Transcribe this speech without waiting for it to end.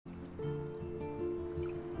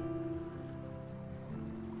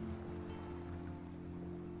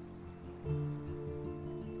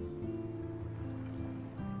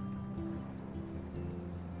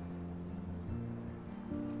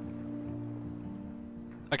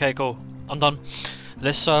Okay, cool. I'm done.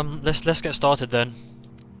 Let's get started then.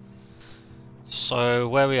 So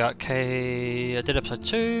where are we at? I did episode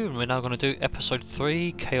 2, and we're now going to do episode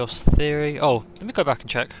 3, Chaos Theory. Oh, let me go back and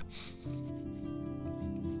check.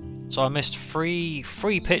 So I missed three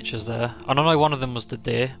pictures there. I don't know, one of them was the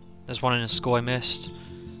deer. There's one in the sky I missed.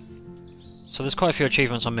 So there's quite a few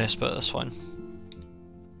achievements I missed, but that's fine.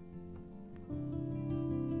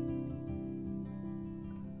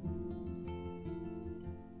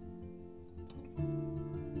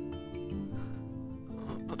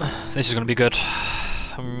 This is going to be good.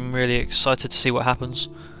 I'm really excited to see what happens.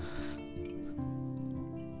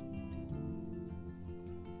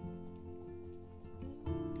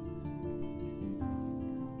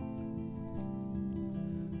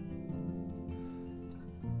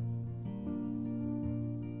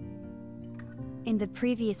 In the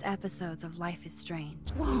previous episodes of Life is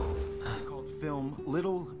Strange. Whoa! Called film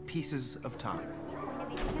Little Pieces of Time.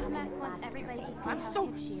 Because Max wants everybody to see I'm how so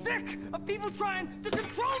cute she is. sick of people trying to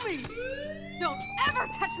control me! Don't ever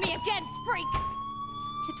touch me again, freak!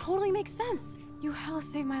 It totally makes sense. You hella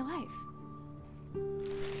saved my life.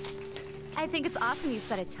 I think it's awesome you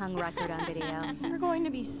set a tongue record on video. You're going to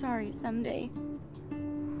be sorry someday.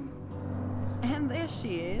 And there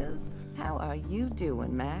she is. How are you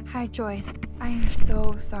doing, Max? Hi, Joyce. I am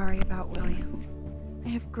so sorry about William. I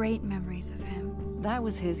have great memories of him. That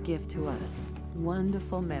was his gift to us.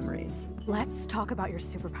 Wonderful memories. Let's talk about your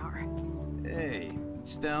superpower. Hey,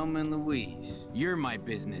 it's Thelma and Louise. You're my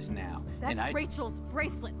business now. That's and Rachel's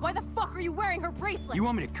bracelet. Why the fuck are you wearing her bracelet? You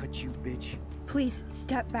want me to cut you, bitch? Please,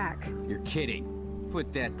 step back. You're kidding.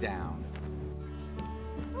 Put that down.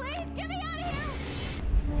 Please, get me out of here!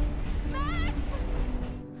 Max!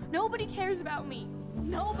 Nobody cares about me.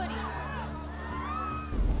 Nobody.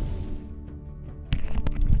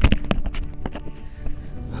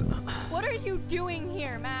 What are you doing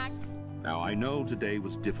here, Max? Now, I know today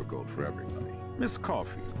was difficult for everybody. Miss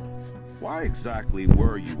Caulfield, why exactly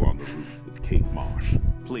were you on the route with Kate Marsh?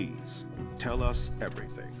 Please, tell us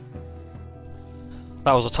everything.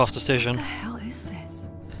 That was a tough decision. What the hell is this?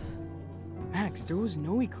 Max, there was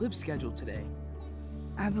no eclipse scheduled today.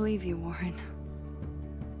 I believe you, Warren.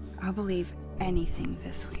 I'll believe anything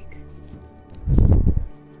this week.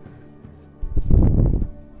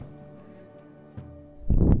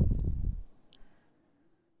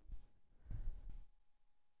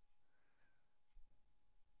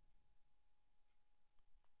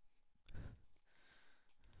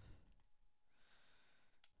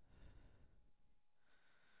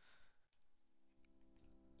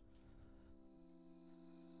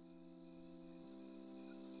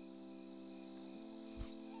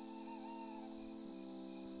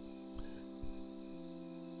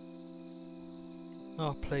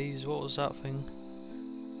 Oh please, what was that thing?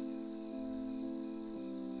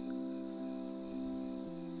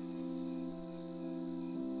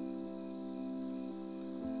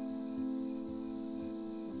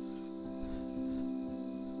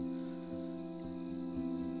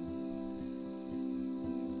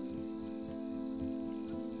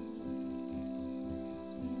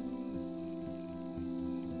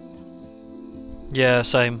 Yeah,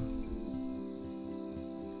 same.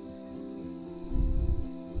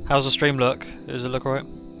 How's the stream look? Does it look alright?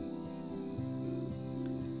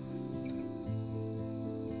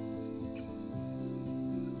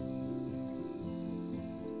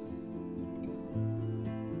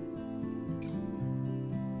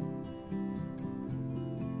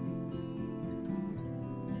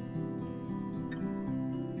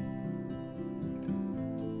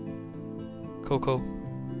 Cool, cool.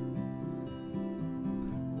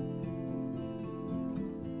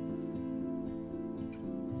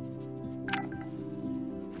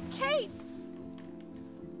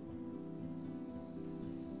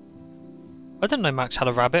 I didn't know Max had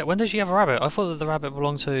a rabbit. When did she have a rabbit? I thought that the rabbit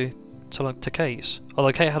belonged to Kate's.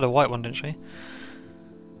 Although Kate had a white one, didn't she?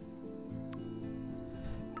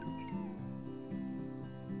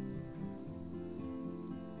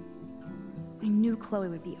 I knew Chloe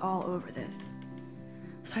would be all over this,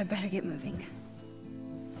 so I better get moving.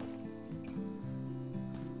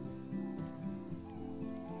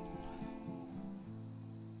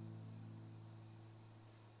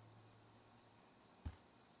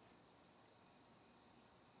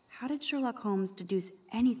 How did Sherlock Holmes deduce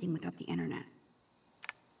anything without the internet?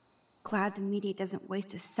 Glad the media doesn't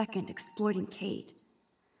waste a second exploiting Kate.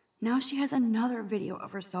 Now she has another video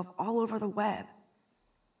of herself all over the web.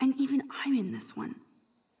 And even I'm in this one.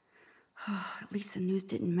 At least the news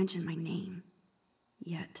didn't mention my name.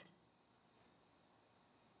 Yet.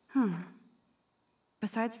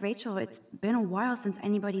 Besides Rachel, it's been a while since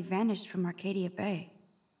anybody vanished from Arcadia Bay.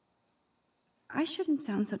 I shouldn't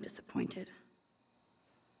sound so disappointed.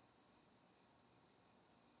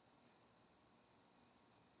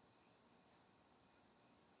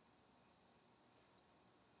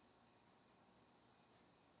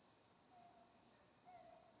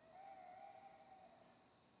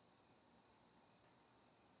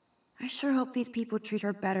 I sure hope these people treat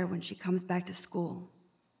her better when she comes back to school.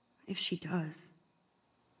 If she does.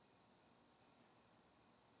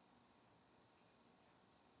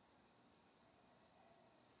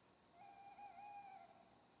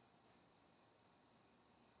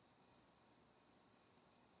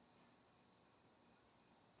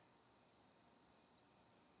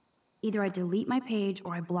 Either I delete my page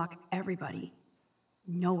or I block everybody.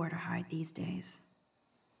 Nowhere to hide these days.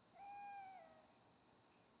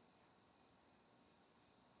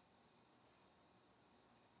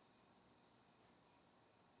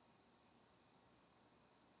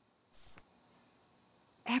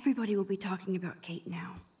 Everybody will be talking about Kate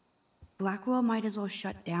now. Blackwell might as well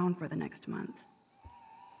shut down for the next month.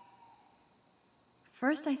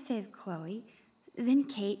 First I saved Chloe, then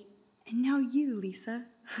Kate, and now you, Lisa.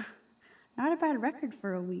 Not a bad record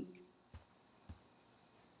for a week.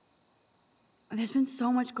 There's been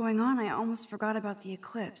so much going on, I almost forgot about the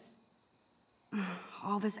eclipse.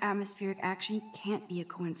 All this atmospheric action can't be a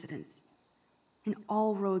coincidence. And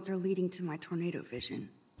all roads are leading to my tornado vision.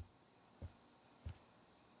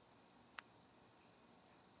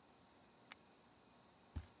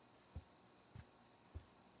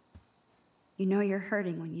 You know you're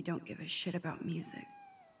hurting when you don't give a shit about music.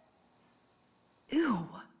 Ew!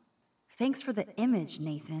 Thanks for the image,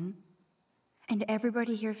 Nathan. And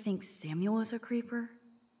everybody here thinks Samuel is a creeper?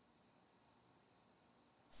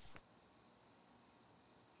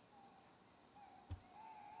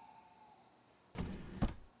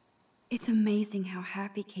 It's amazing how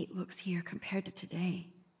happy Kate looks here compared to today.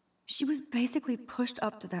 She was basically pushed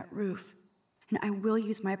up to that roof, and I will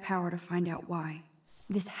use my power to find out why.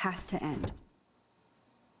 This has to end.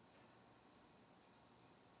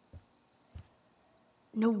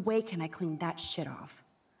 No way can I clean that shit off.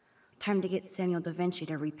 Time to get Samuel da Vinci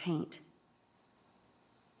to repaint.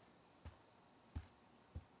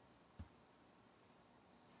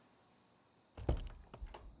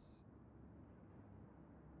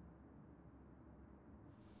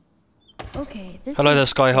 Okay, this Hello there, is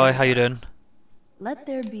Sky High. fair. How you doing? Let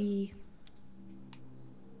there be...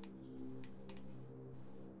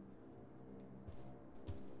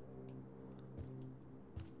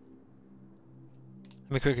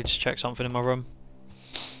 Let me quickly just check something in my room.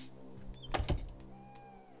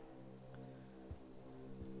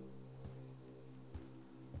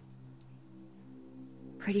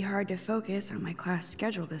 Pretty hard to focus on my class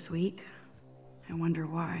schedule this week. I wonder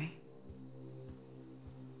why.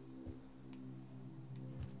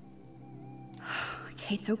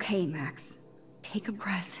 Kate's okay, Max. Take a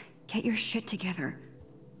breath. Get your shit together.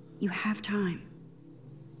 You have time.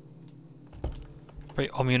 Very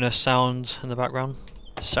ominous sound in the background.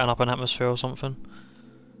 Setting up an atmosphere or something.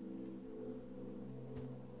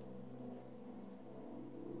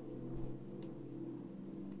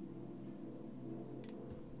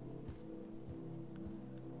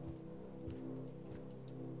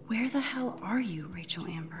 Where the hell are you, Rachel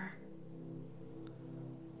Amber?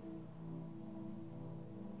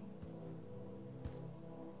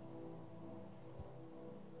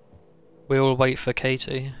 We all wait for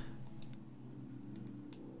Katie.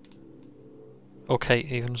 Or Kate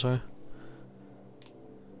even, sorry.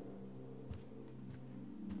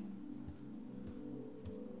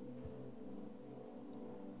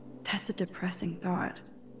 That's a depressing thought.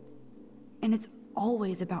 And it's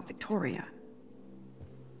always about Victoria.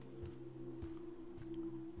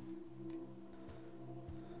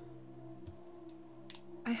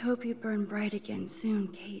 I hope you burn bright again soon,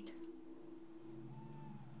 Kate.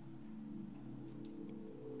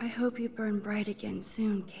 I hope you burn bright again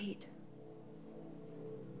soon, Kate.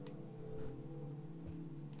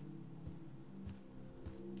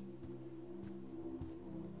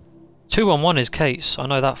 "211" is Kate's, I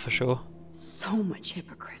know that for sure. So much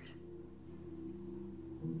hypocrite.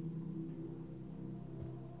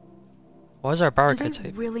 Why is there a barricade Do they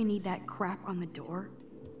tape? really need that crap on the door?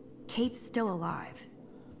 Kate's still alive.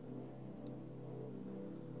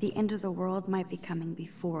 The end of the world might be coming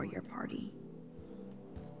before your party.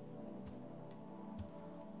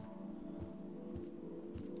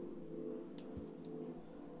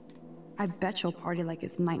 I bet you'll party like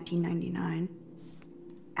it's 1999.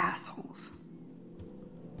 Assholes.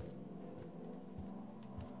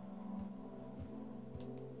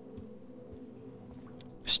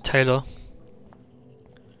 It's Taylor.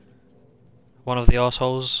 one of the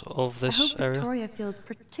assholes of I this hope area. Victoria feels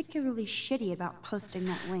particularly shitty about posting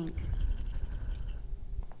that link.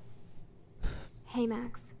 Hey,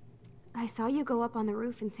 Max. I saw you go up on the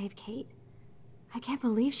roof and save Kate. I can't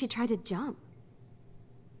believe she tried to jump.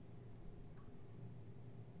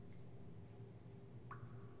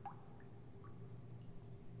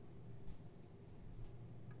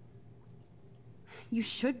 You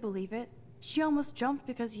should believe it. She almost jumped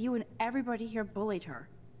because you and everybody here bullied her.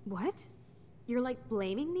 What? You're like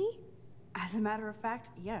blaming me? As a matter of fact,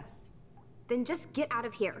 yes. Then just get out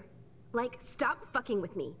of here. Like, stop fucking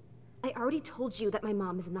with me. I already told you that my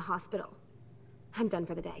mom is in the hospital. I'm done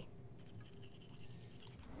for the day.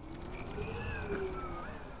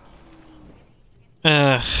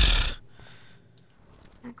 Ugh.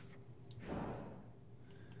 Max.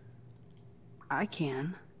 I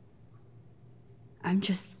can. I'm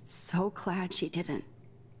just so glad she didn't.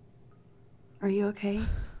 Are you okay?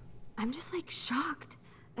 I'm just like shocked.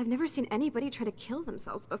 I've never seen anybody try to kill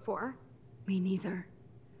themselves before. Me neither.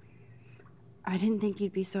 I didn't think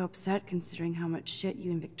you'd be so upset considering how much shit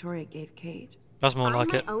you and Victoria gave Kate. That's more like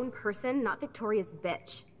I'm it. my own person, not Victoria's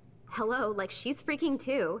bitch. Hello, like she's freaking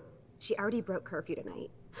too. She already broke curfew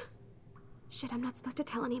tonight. Shit, I'm not supposed to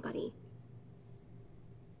tell anybody.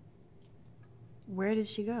 Where did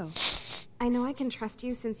she go? I know I can trust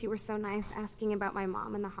you since you were so nice asking about my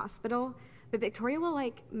mom in the hospital, but Victoria will,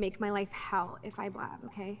 like, make my life hell if I blab,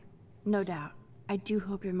 okay? No doubt. I do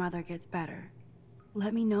hope your mother gets better.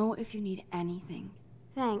 Let me know if you need anything.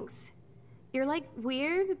 Thanks. You're, like,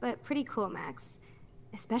 weird, but pretty cool, Max.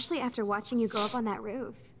 Especially after watching you go up on that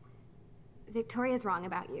roof. Victoria's wrong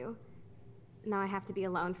about you. Now I have to be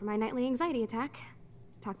alone for my nightly anxiety attack.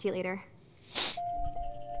 Talk to you later.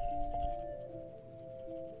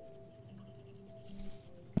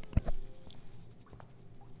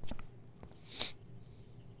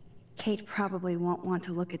 Kate probably won't want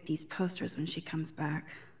to look at these posters when she comes back.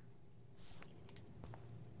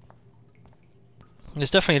 There's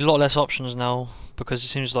definitely a lot less options now because it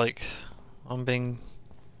seems like I'm being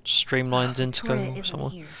streamlined into Victoria going isn't somewhere.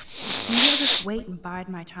 here. Maybe I'll just wait and bide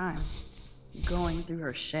my time. Going through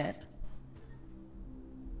her shit.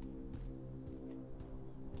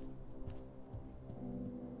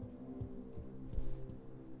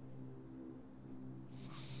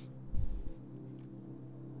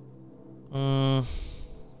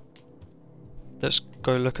 Let's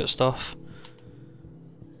go look at stuff.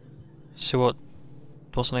 See what's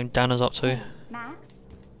her name, Dana's up to. Max?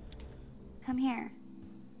 Come here.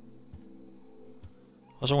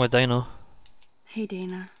 What's wrong with Dana? Hey,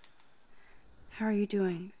 Dana. How are you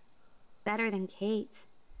doing? Better than Kate.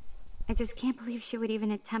 I just can't believe she would even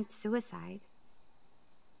attempt suicide.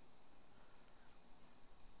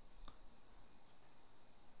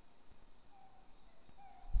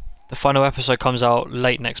 The final episode comes out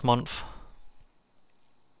late next month.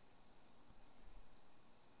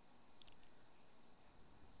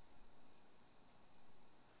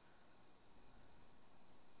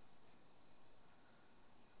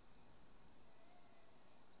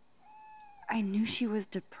 I knew she was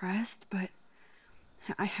depressed, but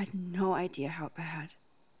I had no idea how bad.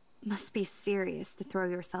 Must be serious to throw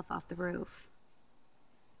yourself off the roof.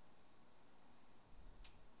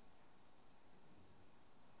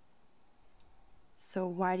 So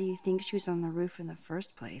why do you think she was on the roof in the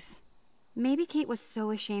first place? Maybe Kate was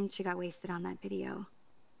so ashamed she got wasted on that video.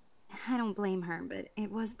 I don't blame her, but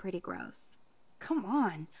it was pretty gross. Come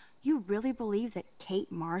on, you really believe that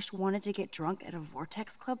Kate Marsh wanted to get drunk at a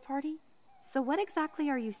Vortex Club party? So what exactly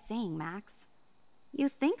are you saying, Max? You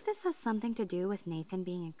think this has something to do with Nathan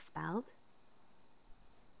being expelled?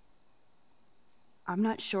 I'm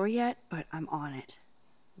not sure yet, but I'm on it.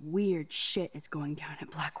 Weird shit is going down at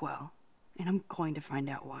Blackwell, and I'm going to find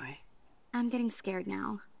out why. I'm getting scared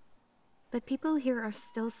now. But people here are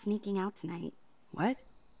still sneaking out tonight. What?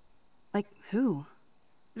 Like who?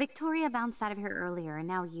 Victoria bounced out of here earlier, and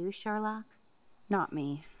now you, Sherlock? Not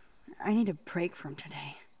me. I need a break from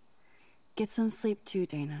today. Get some sleep too,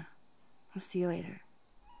 Dana. I'll see you later.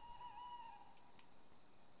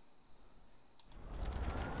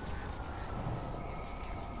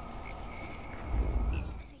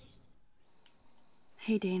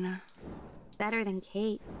 Hey, Dana. Better than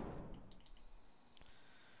Kate.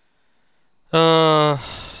 I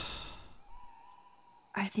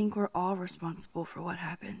think we're all responsible for what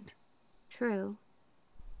happened. True.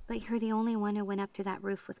 But you're the only one who went up to that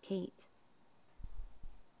roof with Kate.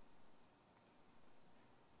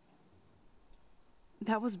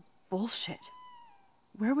 That was bullshit.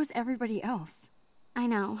 Where was everybody else? I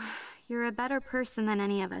know. You're a better person than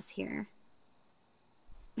any of us here.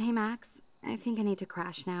 Hey, Max. I think I need to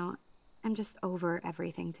crash now. I'm just over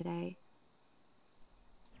everything today.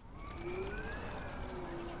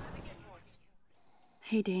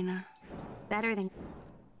 Hey, Dana. Better than...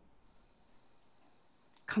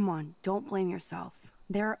 Come on, don't blame yourself.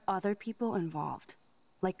 There are other people involved,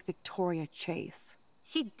 like Victoria Chase.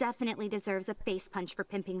 She definitely deserves a face punch for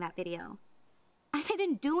pimping that video. I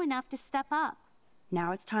didn't do enough to step up.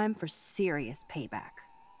 Now it's time for serious payback.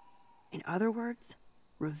 In other words,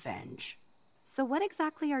 revenge. So what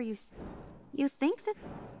exactly are you... You think that...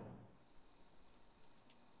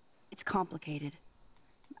 It's complicated.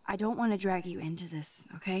 I don't want to drag you into this,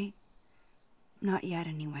 okay? Not yet,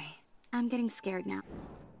 anyway. I'm getting scared now.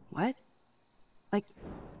 What? Like,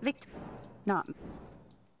 not...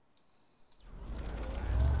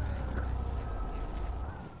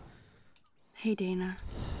 Hey, Dana.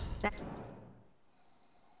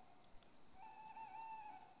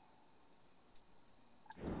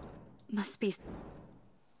 Must be...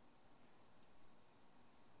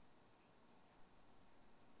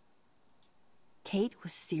 Kate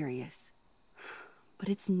was serious. But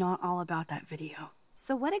it's not all about that video.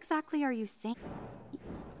 So what exactly are you saying?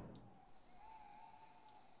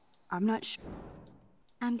 I'm not sure.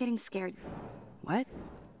 I'm getting scared. What?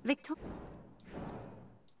 Victoria...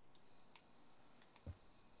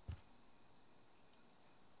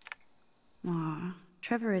 Aw,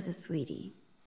 Trevor is a sweetie.